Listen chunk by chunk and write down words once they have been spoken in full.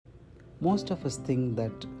Most of us think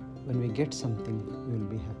that when we get something, we will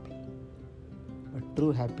be happy. But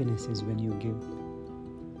true happiness is when you give.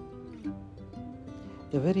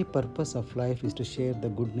 The very purpose of life is to share the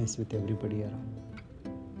goodness with everybody around.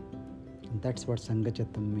 And that's what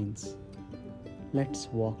Sangachatam means. Let's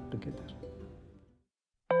walk together.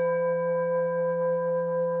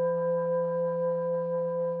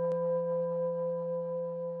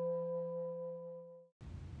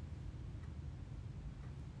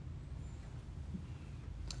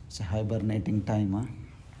 It's a hibernating time, huh?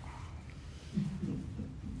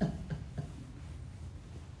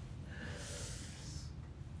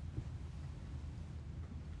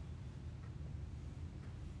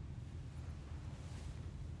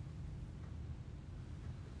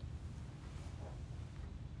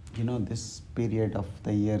 This period of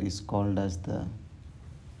the year is called as the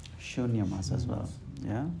Shunyamas as well.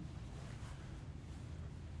 Yeah?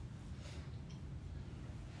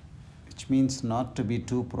 Which means not to be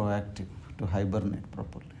too proactive, to hibernate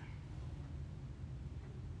properly.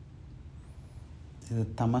 This is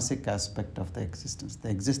the tamasic aspect of the existence. The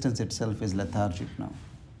existence itself is lethargic now.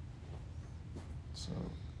 So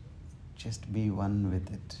just be one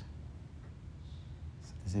with it.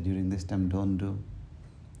 So they say during this time,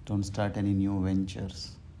 don't start any new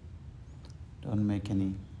ventures. Don't make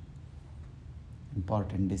any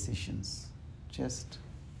important decisions. Just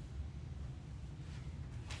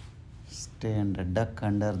stay and duck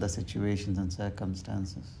under the situations and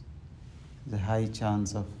circumstances. There's a high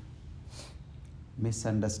chance of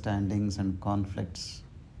misunderstandings and conflicts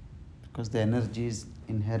because the energy is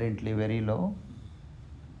inherently very low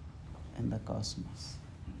in the cosmos.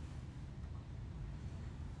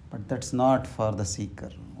 But that's not for the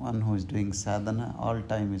seeker. One who is doing sadhana, all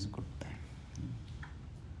time is good time.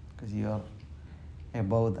 Because you are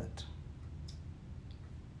above that.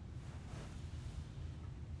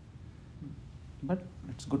 But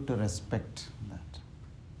it's good to respect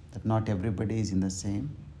that not everybody is in the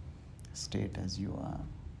same state as you are.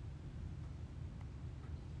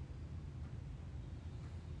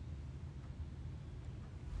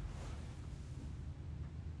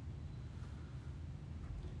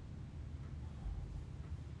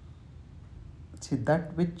 See,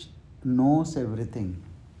 that which knows everything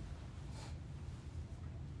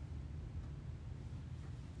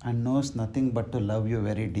and knows nothing but to love you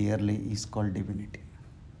very dearly is called divinity.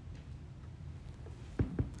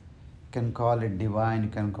 You can call it divine, you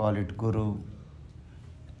can call it guru, you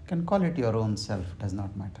can call it your own self, it does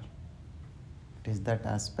not matter. It is that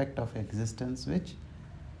aspect of existence which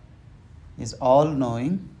is all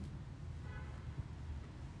knowing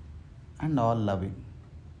and all loving.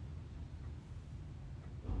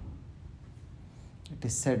 It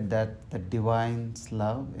is said that the divine's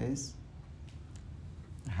love is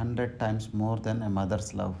 100 times more than a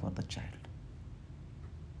mother's love for the child.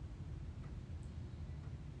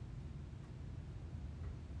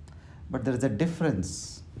 But there is a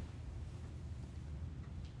difference.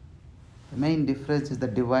 The main difference is the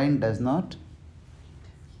divine does not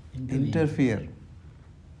interfere.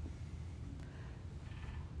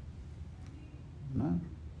 No?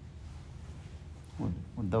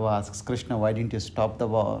 Uddhava asks Krishna, why didn't you stop the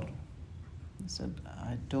war? He said,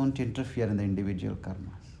 I don't interfere in the individual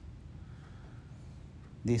karmas.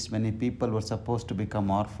 These many people were supposed to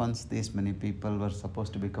become orphans. These many people were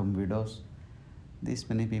supposed to become widows. These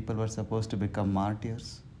many people were supposed to become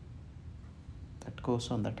martyrs. That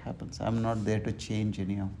goes on, that happens. I'm not there to change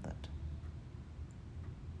any of that.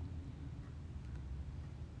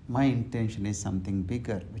 My intention is something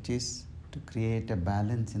bigger, which is to create a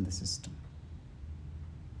balance in the system.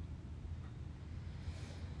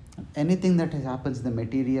 Anything that happens in the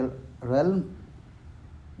material realm,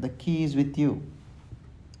 the key is with you.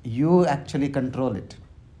 You actually control it.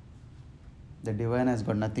 The divine has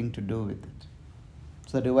got nothing to do with it.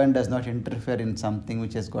 So the divine does not interfere in something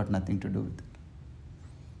which has got nothing to do with it.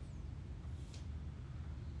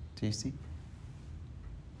 Do you see?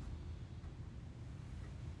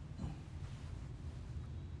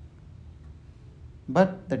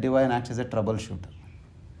 But the divine acts as a troubleshooter.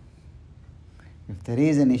 If there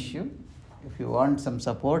is an issue, if you want some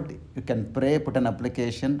support, you can pray, put an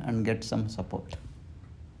application and get some support.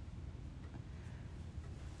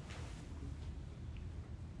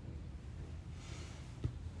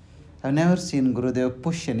 I've never seen Gurudev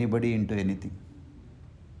push anybody into anything.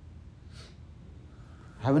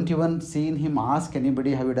 Haven't even seen him ask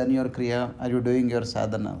anybody, have you done your kriya? Are you doing your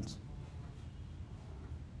sadhana also?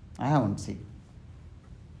 I haven't seen.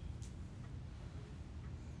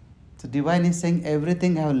 So divine is saying,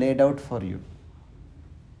 everything I have laid out for you.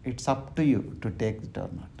 It's up to you to take it or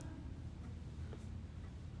not.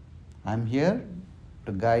 I'm here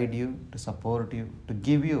to guide you, to support you, to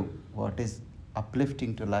give you what is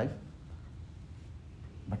uplifting to life.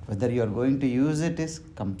 But whether you are going to use it is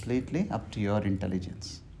completely up to your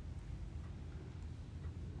intelligence.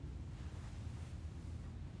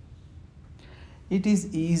 It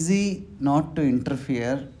is easy not to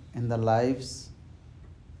interfere in the lives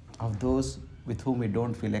of those with whom we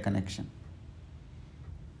don't feel a connection.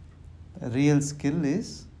 The real skill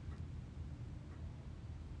is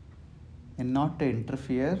in not to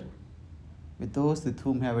interfere with those with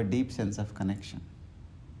whom you have a deep sense of connection.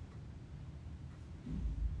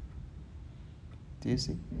 Do you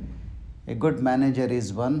see? A good manager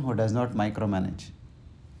is one who does not micromanage,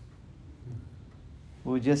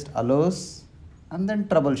 who just allows and then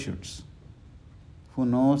troubleshoots, who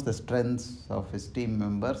knows the strengths of his team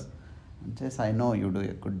members and says, I know you do a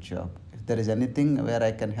good job. If there is anything where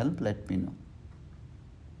I can help, let me know.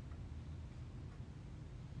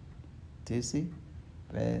 Do you see?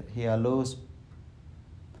 Where he allows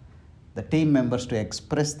the team members to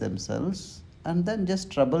express themselves and then just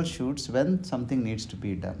troubleshoots when something needs to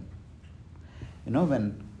be done. You know,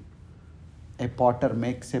 when a potter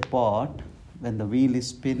makes a pot, when the wheel is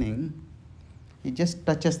spinning, he just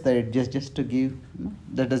touches the edges just to give,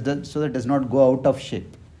 so that it does not go out of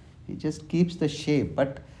shape. He just keeps the shape,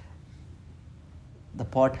 but the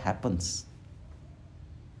pot happens.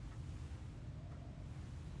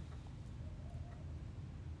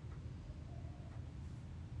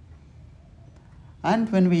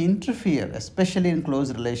 And when we interfere, especially in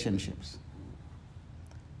close relationships,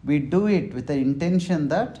 we do it with the intention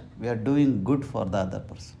that we are doing good for the other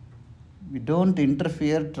person. We don't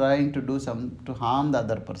interfere trying to harm the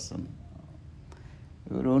other person.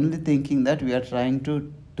 We're only thinking that we are trying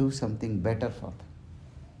to do something better for them.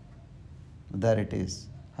 Whether it is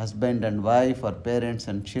husband and wife, or parents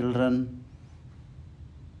and children,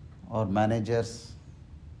 or managers,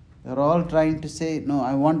 they're all trying to say, no,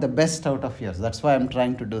 I want the best out of yours. That's why I'm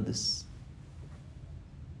trying to do this.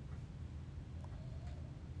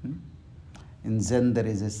 In Zen, there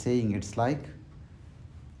is a saying, it's like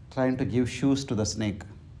trying to give shoes to the snake.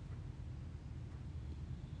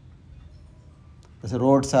 The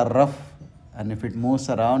roads are rough, and if it moves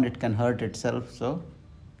around, it can hurt itself, so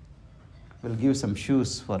we'll give some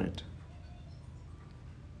shoes for it.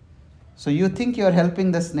 So you think you're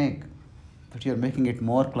helping the snake, but you're making it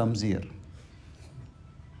more clumsier.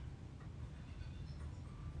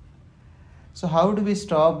 So how do we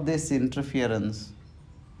stop this interference?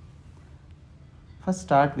 First,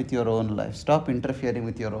 start with your own life. Stop interfering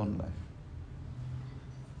with your own life.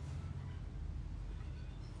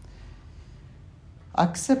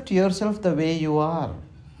 Accept yourself the way you are.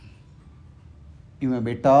 You may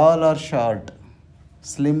be tall or short,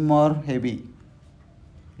 slim or heavy,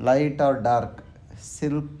 light or dark,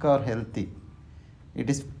 silk or healthy.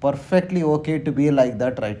 It is perfectly okay to be like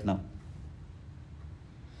that right now.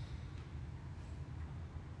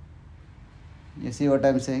 You see what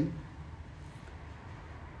I'm saying?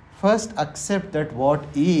 First, accept that what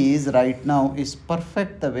is right now is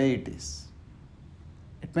perfect the way it is.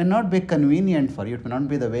 It may not be convenient for you, it may not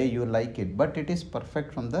be the way you like it, but it is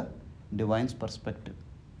perfect from the divine's perspective.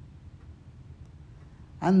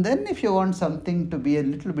 And then if you want something to be a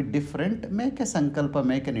little bit different, make a sankalpa,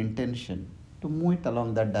 make an intention to move it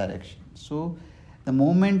along that direction. So the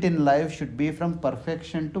movement in life should be from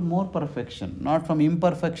perfection to more perfection, not from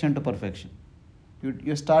imperfection to perfection.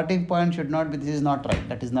 Your starting point should not be, this is not right,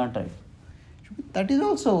 that is not right. That is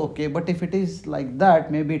also okay, but if it is like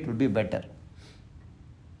that, maybe it will be better.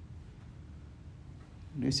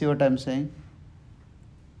 Do you see what I am saying?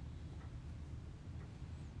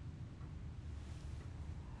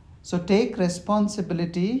 So take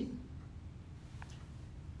responsibility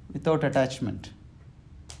without attachment.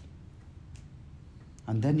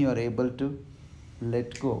 And then you are able to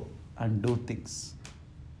let go and do things.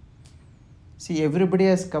 See, everybody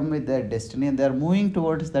has come with their destiny and they are moving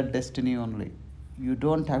towards that destiny only. You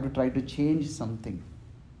don't have to try to change something.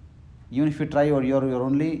 Even if you try, or you're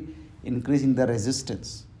only increasing the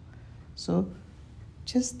resistance. So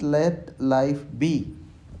just let life be.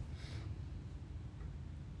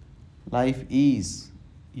 Life is.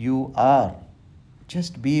 You are.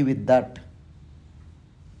 Just be with that.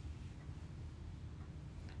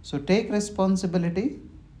 So take responsibility,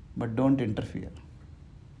 but don't interfere.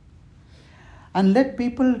 And let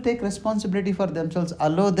people take responsibility for themselves.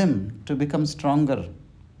 Allow them to become stronger.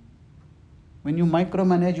 When you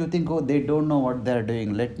micromanage, you think, oh, they don't know what they're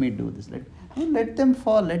doing. Let me do this. Let them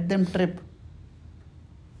fall. Let them trip.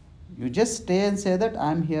 You just stay and say that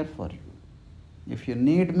I'm here for you. If you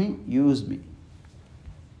need me, use me.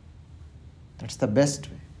 That's the best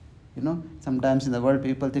way. Sometimes in the world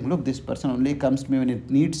people think, look, this person only comes to me when it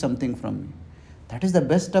needs something from me. That is the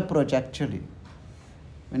best approach actually.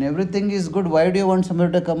 When everything is good, why do you want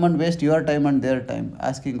somebody to come and waste your time and their time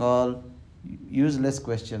asking all useless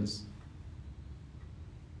questions?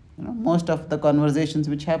 Most of the conversations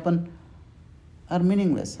which happen are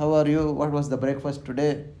meaningless. How are you? What was the breakfast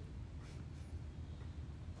today?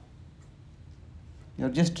 You're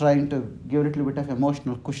just trying to give a little bit of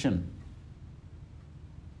emotional cushion.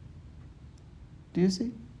 Do you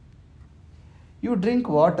see? You drink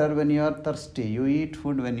water when you are thirsty. You eat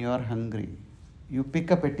food when you are hungry. You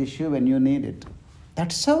pick up a tissue when you need it.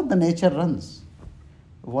 That's how the nature runs.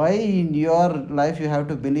 Why in your life you have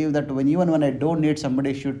to believe that even when I don't need,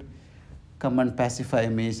 somebody should come and pacify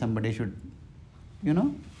me, somebody should,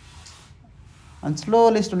 And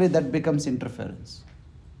slowly that becomes interference.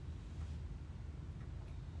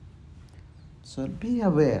 So be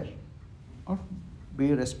aware, or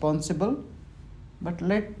be responsible, but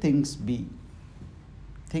let things be.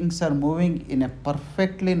 Things are moving in a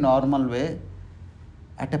perfectly normal way,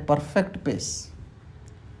 at a perfect pace.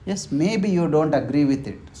 Yes, maybe you don't agree with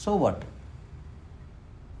it. So what?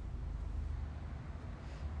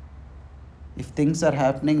 If things are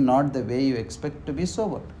happening not the way you expect to be, so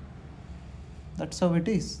what? That's how it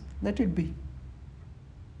is. Let it be.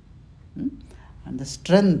 And the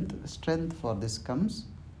strength for this comes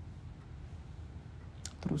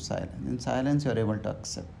through silence. In silence, you are able to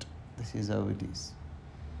accept. This is how it is.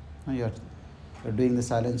 You're doing the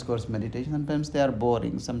silence course meditation. Sometimes they are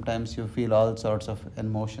boring. Sometimes you feel all sorts of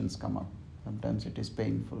emotions come up. Sometimes it is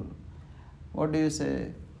painful. What do you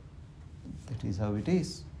say? That is how it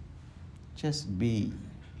is. Just be.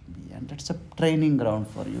 And that's a training ground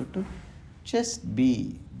for you to just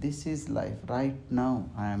be. This is life. Right now,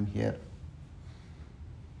 I am here.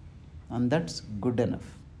 And that's good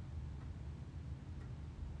enough.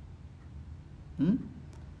 And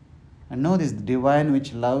know this, the divine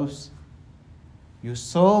which loves you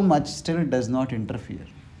so much still does not interfere.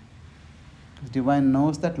 The divine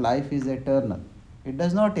knows that life is eternal. It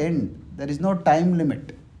does not end. There is no time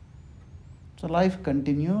limit. So life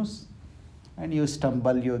continues, and you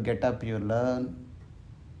stumble, you get up, you learn.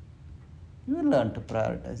 You learn to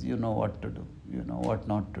prioritize. You know what to do. You know what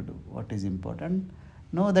not to do. What is important.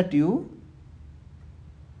 Know that you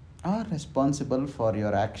are responsible for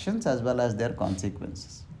your actions as well as their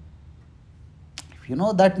consequences. If you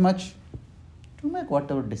know that much, to make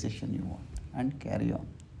whatever decision you want and carry on.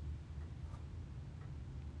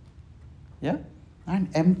 Yeah? And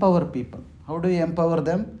empower people. How do you empower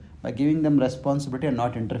them? By giving them responsibility and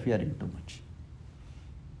not interfering too much.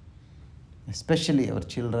 Especially our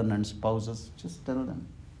children and spouses, just tell them.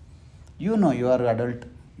 You know you are adult.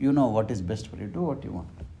 You know what is best for you. Do what you want.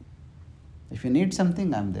 If you need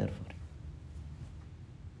something, I am there for you.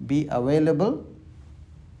 Be available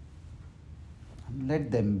and let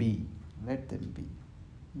them be. Let them be.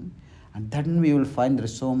 And then we will find there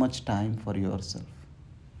is so much time for yourself.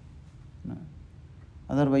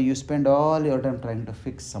 Otherwise, you spend all your time trying to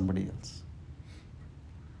fix somebody else.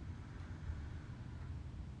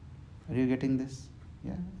 Are you getting this?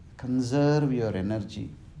 Yeah. Conserve your energy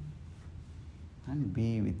and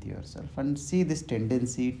be with yourself. And see this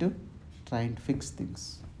tendency to try and fix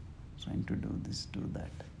things. Trying to do this, do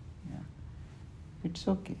that. Yeah. It's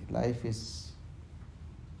okay. Life is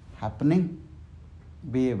happening.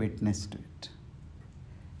 Be a witness to it.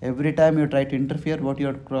 Every time you try to interfere, what you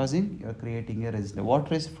are crossing, you are creating a resistance.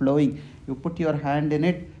 Water is flowing. You put your hand in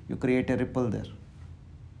it, you create a ripple there.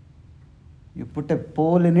 You put a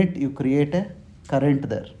pole in it, you create a current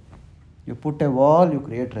there. You put a wall, you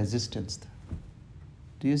create resistance there.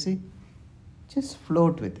 Do you see? Just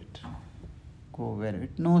float with it. Go where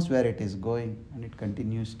it knows where it is going, and it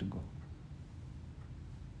continues to go.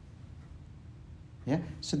 Yeah?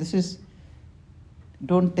 So this is,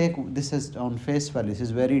 don't take this as on face value. This is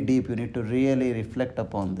very deep. You need to really reflect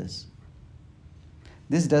upon this.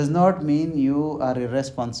 This does not mean you are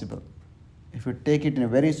irresponsible. If you take it in a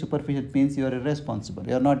very superficial, it means you are irresponsible.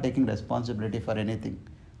 You are not taking responsibility for anything.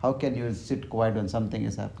 How can you sit quiet when something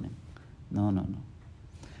is happening? No.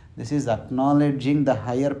 This is acknowledging the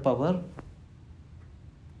higher power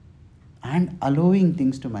and allowing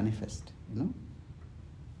things to manifest.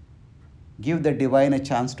 Give the divine a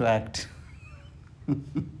chance to act.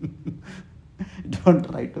 Don't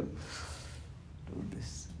try to do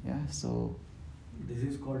this. Yeah, so this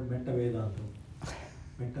is called Metta Vedanta.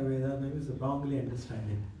 Metta Vedanta means wrongly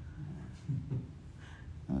understanding.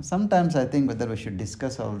 Sometimes I think whether we should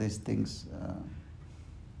discuss all these things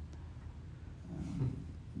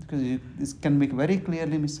because this can be very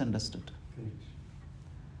clearly misunderstood.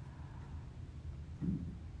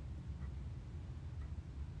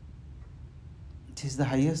 This is the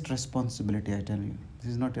highest responsibility, I tell you.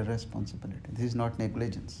 This is not irresponsibility. This is not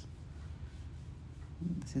negligence.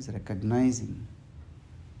 This is recognizing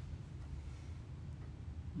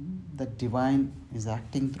that divine is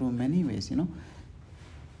acting through many ways, And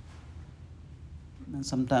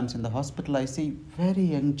sometimes in the hospital I see very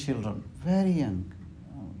young children, very young.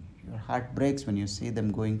 Your heart breaks when you see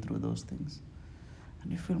them going through those things.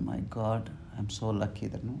 And you feel, my God, I'm so lucky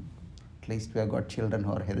that at least we have got children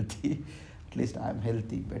who are healthy. At least I'm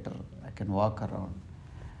healthy, better, I can walk around.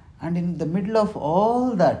 And in the middle of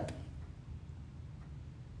all that,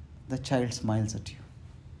 the child smiles at you.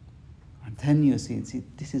 And then you see,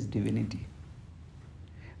 this is divinity.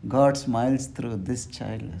 God smiles through this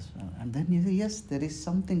child as well. And then you say, yes, there is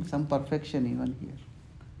something, some perfection even here.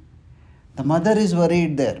 The mother is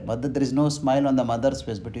worried there. There is no smile on the mother's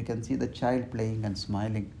face, but you can see the child playing and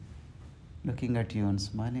smiling, looking at you and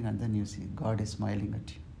smiling, and then you see God is smiling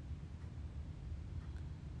at you.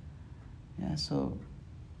 Yeah, so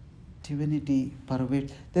divinity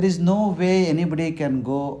pervades. There is no way anybody can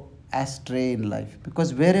go astray in life,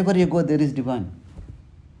 because wherever you go, there is divine.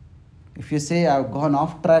 If you say, I've gone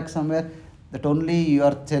off track somewhere, that only you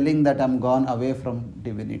are telling that I'm gone away from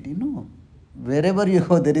divinity. No. Wherever you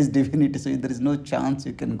go, there is divinity, so there is no chance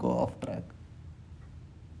you can go off track.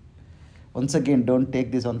 Once again, don't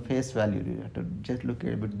take this on face value. You have to just look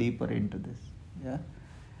a bit deeper into this. Yeah.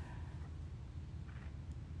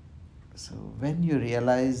 So when you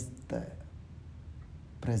realize the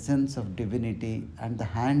presence of divinity and the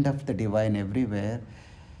hand of the divine everywhere,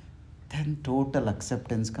 then total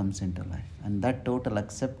acceptance comes into life. And that total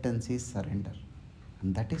acceptance is surrender.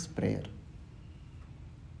 And that is prayer.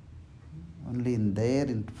 Only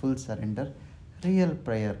in full surrender, real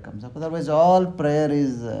prayer comes up. Otherwise, all prayer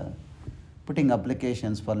is putting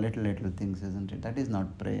applications for little things, isn't it? That is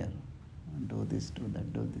not prayer. Do this, do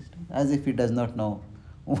that, do this, do that. As if he does not know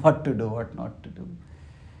what to do, what not to do.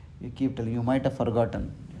 You keep telling, you might have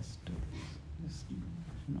forgotten. Just do this. Just,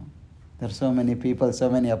 there are so many people, so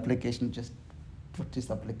many applications. Just put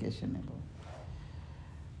this application above.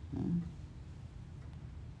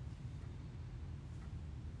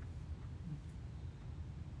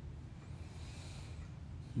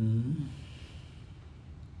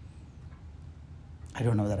 I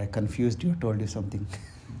don't know whether I confused you or told you something.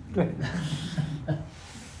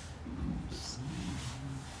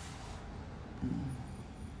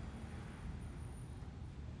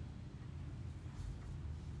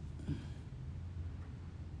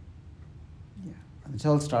 It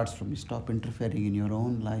all starts from you stop interfering in your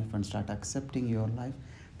own life and start accepting your life.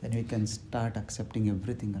 Then you can start accepting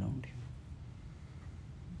everything around you.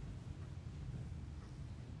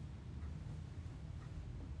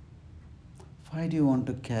 Why do you want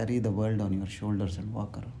to carry the world on your shoulders and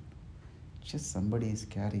walk around? Just somebody is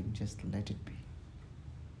carrying, just let it be.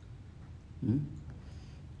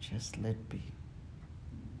 Just let be.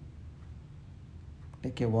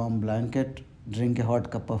 Take a warm blanket, drink a hot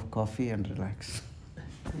cup of coffee and relax.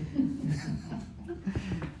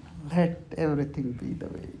 Let everything be the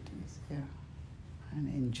way it is, and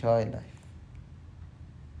enjoy life.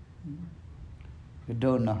 You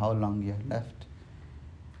don't know how long you have left.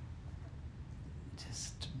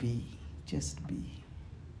 Just be.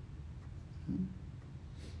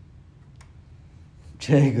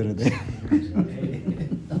 Jai Gurudev.